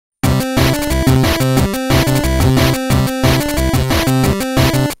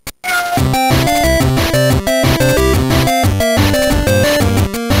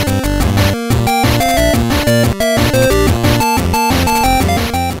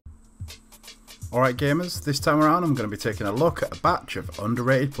Alright gamers, this time around I'm going to be taking a look at a batch of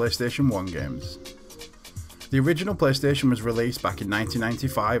underrated PlayStation 1 games. The original PlayStation was released back in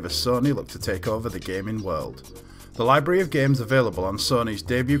 1995 as Sony looked to take over the gaming world. The library of games available on Sony's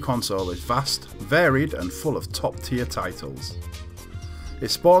debut console is vast, varied and full of top tier titles.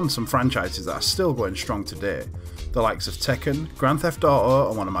 It spawned some franchises that are still going strong today, the likes of Tekken, Grand Theft Auto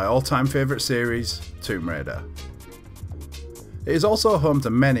and one of my all time favourite series, Tomb Raider. It is also home to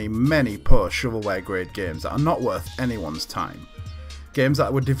many post-shovelware grade games that are not worth anyone's time. Games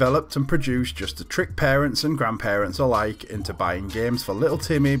that were developed and produced just to trick parents and grandparents alike into buying games for little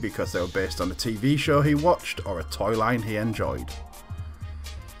Timmy because they were based on a TV show he watched or a toy line he enjoyed.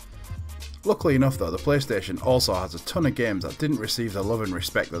 Luckily enough though, the PlayStation also has a ton of games that didn't receive the love and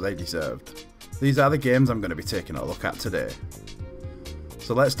respect that they deserved. These are the games I'm going to be taking a look at today.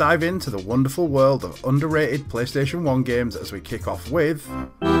 So let's dive into the wonderful world of underrated PlayStation 1 games as we kick off with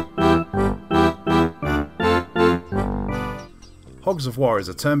Hogs of War is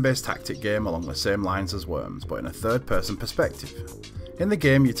a turn-based tactic game along the same lines as Worms, but in a third-person perspective. In the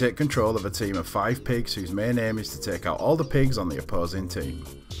game you take control of a team of 5 pigs whose main aim is to take out all the pigs on the opposing team.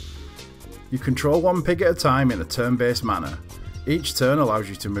 You control one pig at a time in a turn-based manner. Each turn allows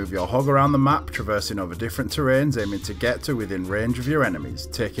you to move your hog around the map, traversing over different terrains aiming to get to within range of your enemies,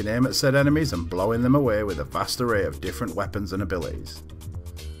 taking aim at said enemies and blowing them away with a vast array of different weapons and abilities.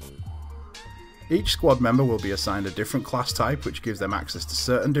 Each squad member will be assigned a different class type which gives them access to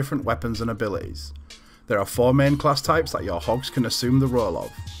certain different weapons and abilities. There are 4 main class types that your hogs can assume the role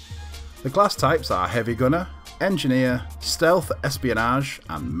of. The class types are Heavy Gunner, Engineer, Stealth, Espionage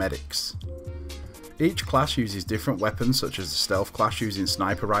and Medics. Each class uses different weapons such as the Stealth class using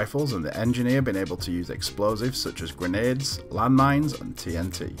sniper rifles and the Engineer being able to use explosives such as grenades, landmines and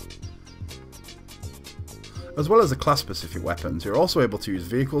TNT. As well as the class specific weapons, you're also able to use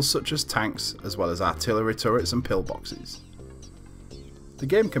vehicles such as tanks as well as artillery turrets and pillboxes. The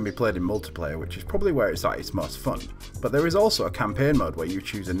game can be played in multiplayer, which is probably where it's at its most fun, but there is also a campaign mode where you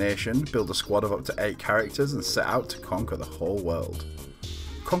choose a nation, build a squad of up to 8 characters and set out to conquer the whole world.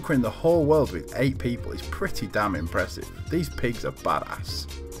 Conquering the whole world with 8 people is pretty damn impressive. These pigs are badass.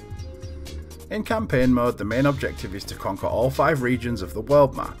 In campaign mode, the main objective is to conquer all 5 regions of the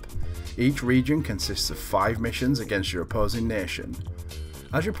world map. Each region consists of 5 missions against your opposing nation.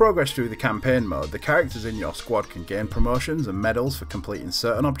 As you progress through the campaign mode, the characters in your squad can gain promotions and medals for completing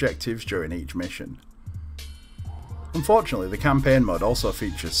certain objectives during each mission. Unfortunately, the campaign mode also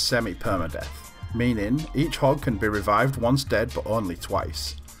features semi-permadeath, meaning each hog can be revived once dead but only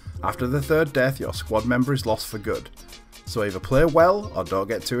twice. After the 3rd death, your squad member is lost for good, so either play well or don't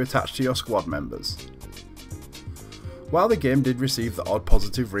get too attached to your squad members. While the game did receive the odd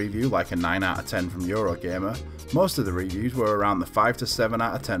positive review like a 9 out of 10 from Eurogamer, most of the reviews were around the 5 to 7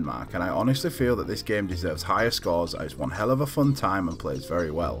 out of 10 mark, and I honestly feel that this game deserves higher scores as it's one hell of a fun time and plays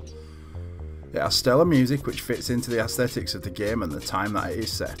very well. It has stellar music which fits into the aesthetics of the game and the time that it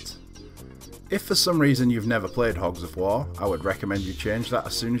is set. If for some reason you've never played Hogs of War, I would recommend you change that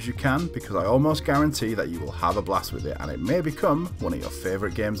as soon as you can, because I almost guarantee that you will have a blast with it and it may become one of your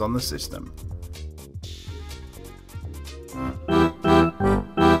favourite games on the system.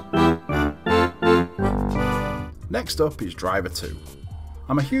 Next up is Driver 2.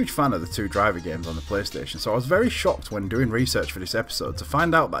 I'm a huge fan of the 2 Driver games on the PlayStation, so I was very shocked when doing research for this episode to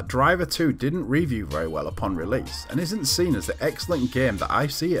find out that Driver 2 didn't review very well upon release and isn't seen as the excellent game that I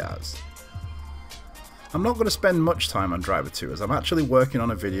see it as. I'm not going to spend much time on Driver 2 as I'm actually working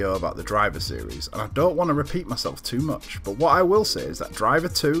on a video about the Driver series and I don't want to repeat myself too much, but what I will say is that Driver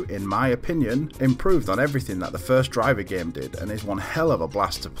 2, in my opinion, improved on everything that the first Driver game did and is one hell of a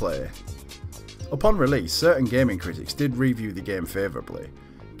blast to play. Upon release, certain gaming critics did review the game favourably.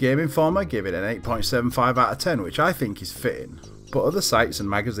 Game Informer gave it an 8.75 out of 10, which I think is fitting, but other sites and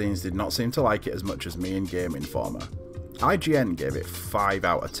magazines did not seem to like it as much as me and Game Informer. IGN gave it 5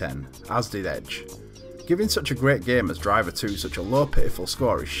 out of 10, as did Edge. Giving such a great game as Driver 2 such a low pitiful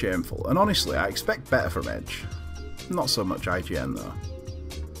score is shameful, and honestly I expect better from Edge. Not so much IGN though.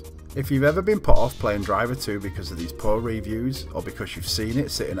 If you've ever been put off playing Driver 2 because of these poor reviews, or because you've seen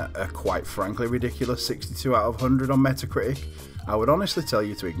it sitting at a quite frankly ridiculous 62 out of 100 on Metacritic, I would honestly tell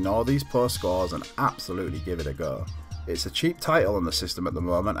you to ignore these poor scores and absolutely give it a go. It's a cheap title on the system at the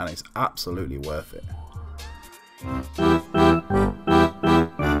moment and it's absolutely worth it.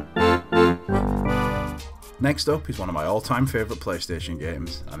 Next up is one of my all-time favourite PlayStation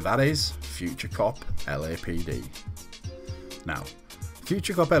games, and that is Future Cop LAPD. Now,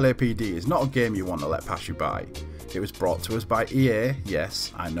 Future Cop LAPD is not a game you want to let pass you by. It was brought to us by EA,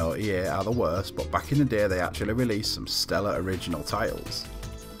 yes, I know EA are the worst, but back in the day they actually released some stellar original titles.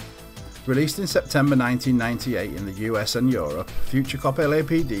 Released in September 1998 in the US and Europe, Future Cop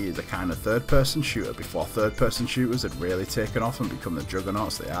LAPD is a kind of third-person shooter before third-person shooters had really taken off and become the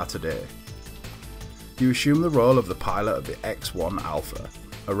juggernauts they are today. You assume the role of the pilot of the X-1 Alpha,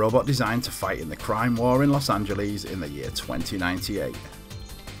 a robot designed to fight in the crime war in Los Angeles in the year 2098.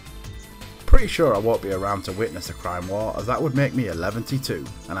 Pretty sure I won't be around to witness a crime war, as that would make me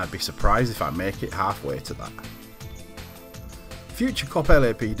 11-2, and I'd be surprised if I make it halfway to that. Future Cop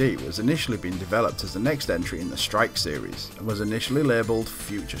LAPD was initially being developed as the next entry in the Strike series, and was initially labelled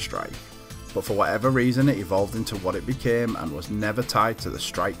Future Strike, but for whatever reason it evolved into what it became and was never tied to the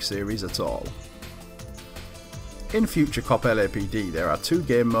Strike series at all. In Future Cop LAPD there are two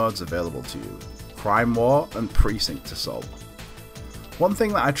game modes available to you, Crime War and Precinct Assault. One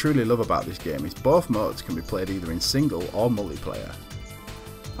thing that I truly love about this game is both modes can be played either in single or multiplayer.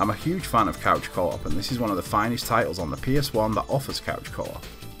 I'm a huge fan of couch co-op, and this is one of the finest titles on the PS1 that offers couch co-op.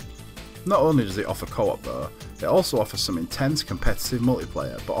 Not only does it offer co-op though, it also offers some intense competitive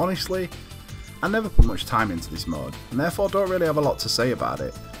multiplayer, but honestly, I never put much time into this mode, and therefore don't really have a lot to say about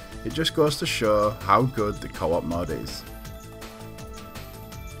it. It just goes to show how good the co-op mode is.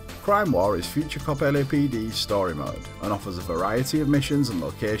 Crime War is Future Cop LAPD's story mode, and offers a variety of missions and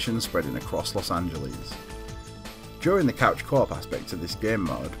locations spreading across Los Angeles. During the couch co-op aspect of this game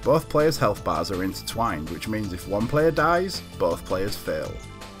mode, both players' health bars are intertwined, which means if one player dies, both players fail.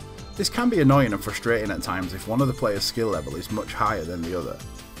 This can be annoying and frustrating at times if one of the player's skill level is much higher than the other,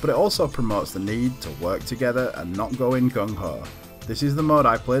 but it also promotes the need to work together and not go in gung-ho. This is the mode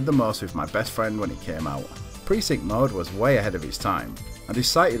I played the most with my best friend when it came out. Precinct mode was way ahead of its time, and is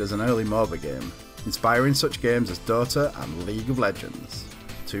cited as an early MOBA game, inspiring such games as Dota and League of Legends,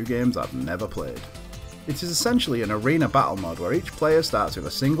 two games I've never played. It is essentially an arena battle mode where each player starts with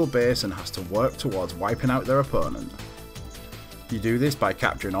a single base and has to work towards wiping out their opponent. You do this by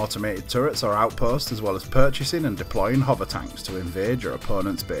capturing automated turrets or outposts, as well as purchasing and deploying hover tanks to invade your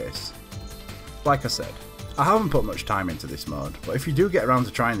opponent's base. Like I said, I haven't put much time into this mode, but if you do get around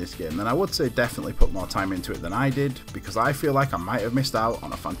to trying this game, then I would say definitely put more time into it than I did, because I feel like I might have missed out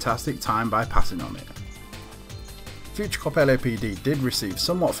on a fantastic time by passing on it. Future Cop LAPD did receive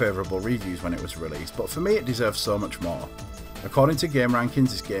somewhat favourable reviews when it was released, but for me it deserves so much more. According to GameRankings,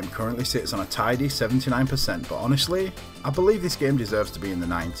 this game currently sits on a tidy 79%, but honestly, I believe this game deserves to be in the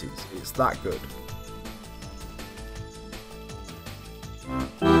 90s, it's that good.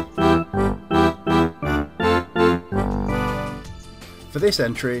 For this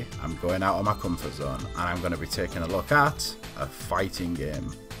entry, I'm going out of my comfort zone, and I'm going to be taking a look at a fighting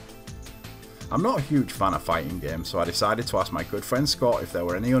game. I'm not a huge fan of fighting games, so I decided to ask my good friend Scott if there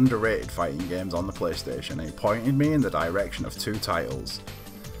were any underrated fighting games on the PlayStation, and he pointed me in the direction of two titles.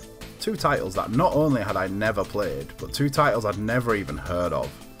 Two titles that not only had I never played, but two titles I'd never even heard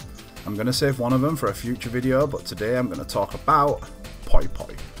of. I'm going to save one of them for a future video, but today I'm going to talk about Poi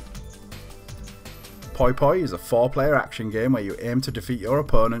Poi. Poi Poi is a 4-player action game where you aim to defeat your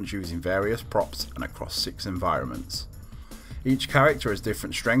opponents using various props and across 6 environments. Each character has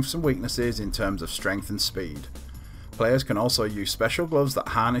different strengths and weaknesses in terms of strength and speed. Players can also use special gloves that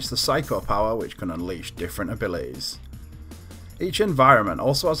harness the Psycho power, which can unleash different abilities. Each environment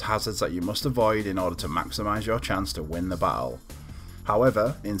also has hazards that you must avoid in order to maximise your chance to win the battle.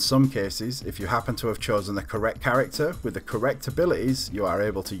 However, in some cases, if you happen to have chosen the correct character with the correct abilities, you are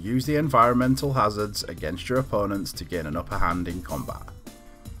able to use the environmental hazards against your opponents to gain an upper hand in combat.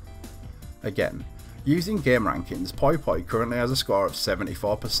 Again, using GameRankings, Poi Poi currently has a score of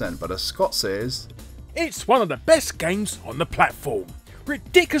 74%, but as Scott says, it's one of the best games on the platform.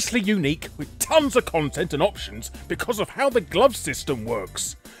 Ridiculously unique, with tons of content and options because of how the glove system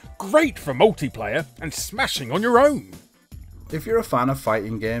works. Great for multiplayer and smashing on your own. If you're a fan of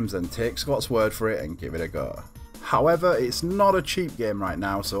fighting games, then take Scott's word for it and give it a go. However, it's not a cheap game right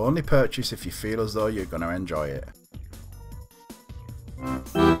now, so only purchase if you feel as though you're going to enjoy it.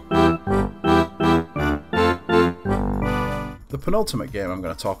 The penultimate game I'm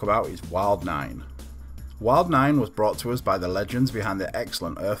going to talk about is Wild 9. Wild 9 was brought to us by the legends behind the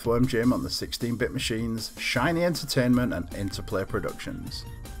excellent Earthworm Jim on the 16-bit machines, Shiny Entertainment and Interplay Productions.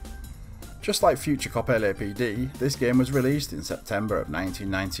 Just like Future Cop LAPD, this game was released in September of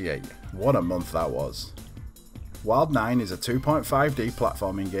 1998. What a month that was. Wild 9 is a 2.5D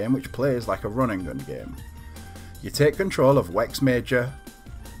platforming game which plays like a run and gun game. You take control of Wex Major...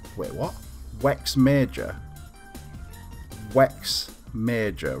 Wait, what? Wex Major? Wex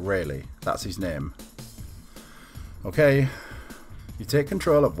Major, really? That's his name. Okay. You take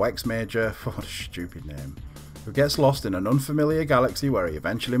control of Wex Major... What a stupid name. Who gets lost in an unfamiliar galaxy where he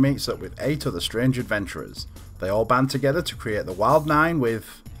eventually meets up with 8 other strange adventurers. They all band together to create the Wild 9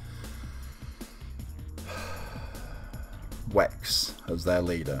 with... Wex as their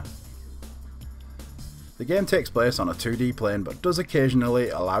leader. The game takes place on a 2D plane but does occasionally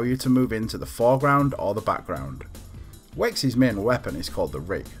allow you to move into the foreground or the background. Wex's main weapon is called the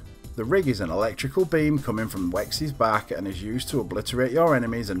Rig. The Rig is an electrical beam coming from Wex's back and is used to obliterate your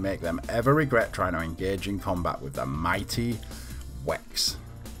enemies and make them ever regret trying to engage in combat with the mighty Wex.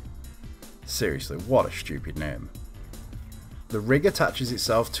 Seriously, what a stupid name. The Rig attaches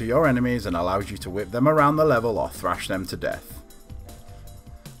itself to your enemies and allows you to whip them around the level or thrash them to death.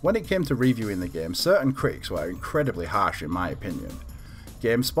 When it came to reviewing the game, certain critics were incredibly harsh in my opinion.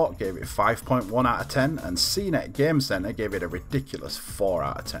 GameSpot gave it 5.1 out of 10 and CNET Game Center gave it a ridiculous 4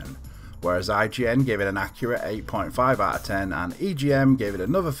 out of 10, whereas IGN gave it an accurate 8.5 out of 10 and EGM gave it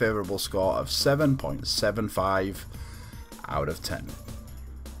another favourable score of 7.75 out of 10.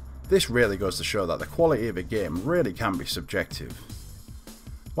 This really goes to show that the quality of a game really can be subjective.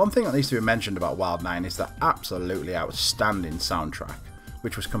 One thing that needs to be mentioned about Wild 9 is the absolutely outstanding soundtrack,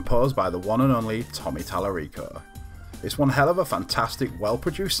 which was composed by the one and only Tommy Tallarico. It's one hell of a fantastic,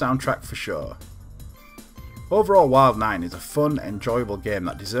 well-produced soundtrack for sure. Overall, Wild 9 is a fun, enjoyable game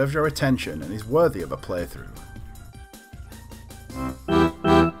that deserves your attention and is worthy of a playthrough.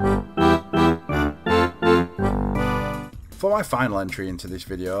 For my final entry into this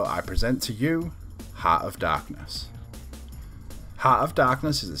video, I present to you Heart of Darkness. Heart of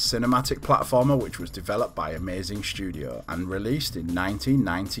Darkness is a cinematic platformer which was developed by Amazing Studio and released in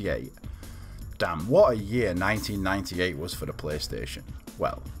 1998. Damn, what a year 1998 was for the PlayStation.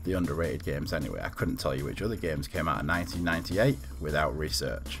 Well, the underrated games anyway. I couldn't tell you which other games came out in 1998 without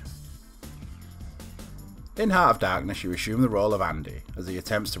research. In Heart of Darkness, you assume the role of Andy as he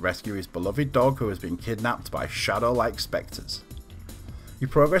attempts to rescue his beloved dog who has been kidnapped by shadow-like spectres. You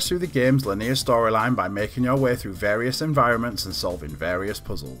progress through the game's linear storyline by making your way through various environments and solving various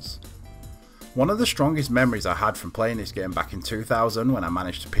puzzles. One of the strongest memories I had from playing this game back in 2000 when I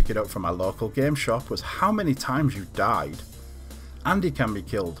managed to pick it up from my local game shop was how many times you died. Andy can be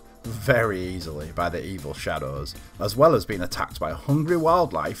killed very easily by the evil shadows, as well as being attacked by hungry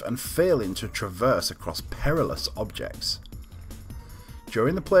wildlife and failing to traverse across perilous objects.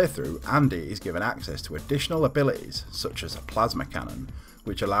 During the playthrough, Andy is given access to additional abilities such as a plasma cannon,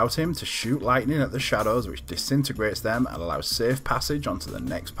 which allows him to shoot lightning at the shadows which disintegrates them and allows safe passage onto the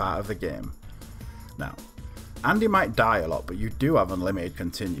next part of the game. Now, Andy might die a lot, but you do have unlimited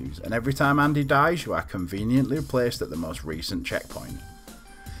continues, and every time Andy dies you are conveniently placed at the most recent checkpoint.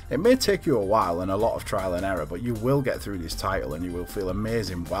 It may take you a while and a lot of trial and error, but you will get through this title and you will feel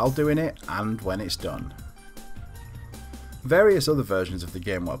amazing while doing it and when it's done. Various other versions of the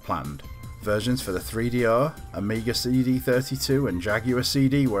game were planned. Versions for the 3DO, Amiga CD32 and Jaguar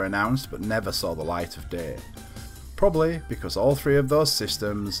CD were announced but never saw the light of day. Probably because all three of those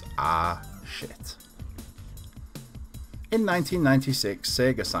systems are shit. In 1996,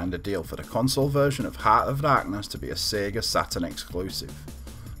 Sega signed a deal for the console version of Heart of Darkness to be a Sega Saturn exclusive.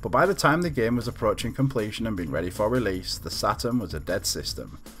 But by the time the game was approaching completion and being ready for release, the Saturn was a dead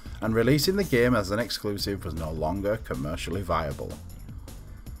system, and releasing the game as an exclusive was no longer commercially viable.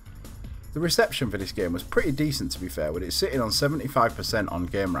 The reception for this game was pretty decent, to be fair, with it sitting on 75% on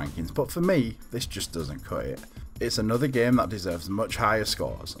game rankings, but for me, this just doesn't cut it. It's another game that deserves much higher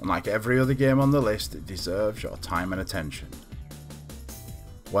scores, and like every other game on the list, it deserves your time and attention.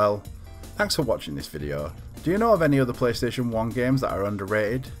 Well, thanks for watching this video. Do you know of any other PlayStation 1 games that are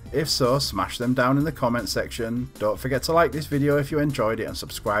underrated? If so, smash them down in the comments section. Don't forget to like this video if you enjoyed it and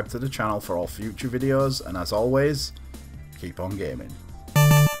subscribe to the channel for all future videos, and as always, keep on gaming.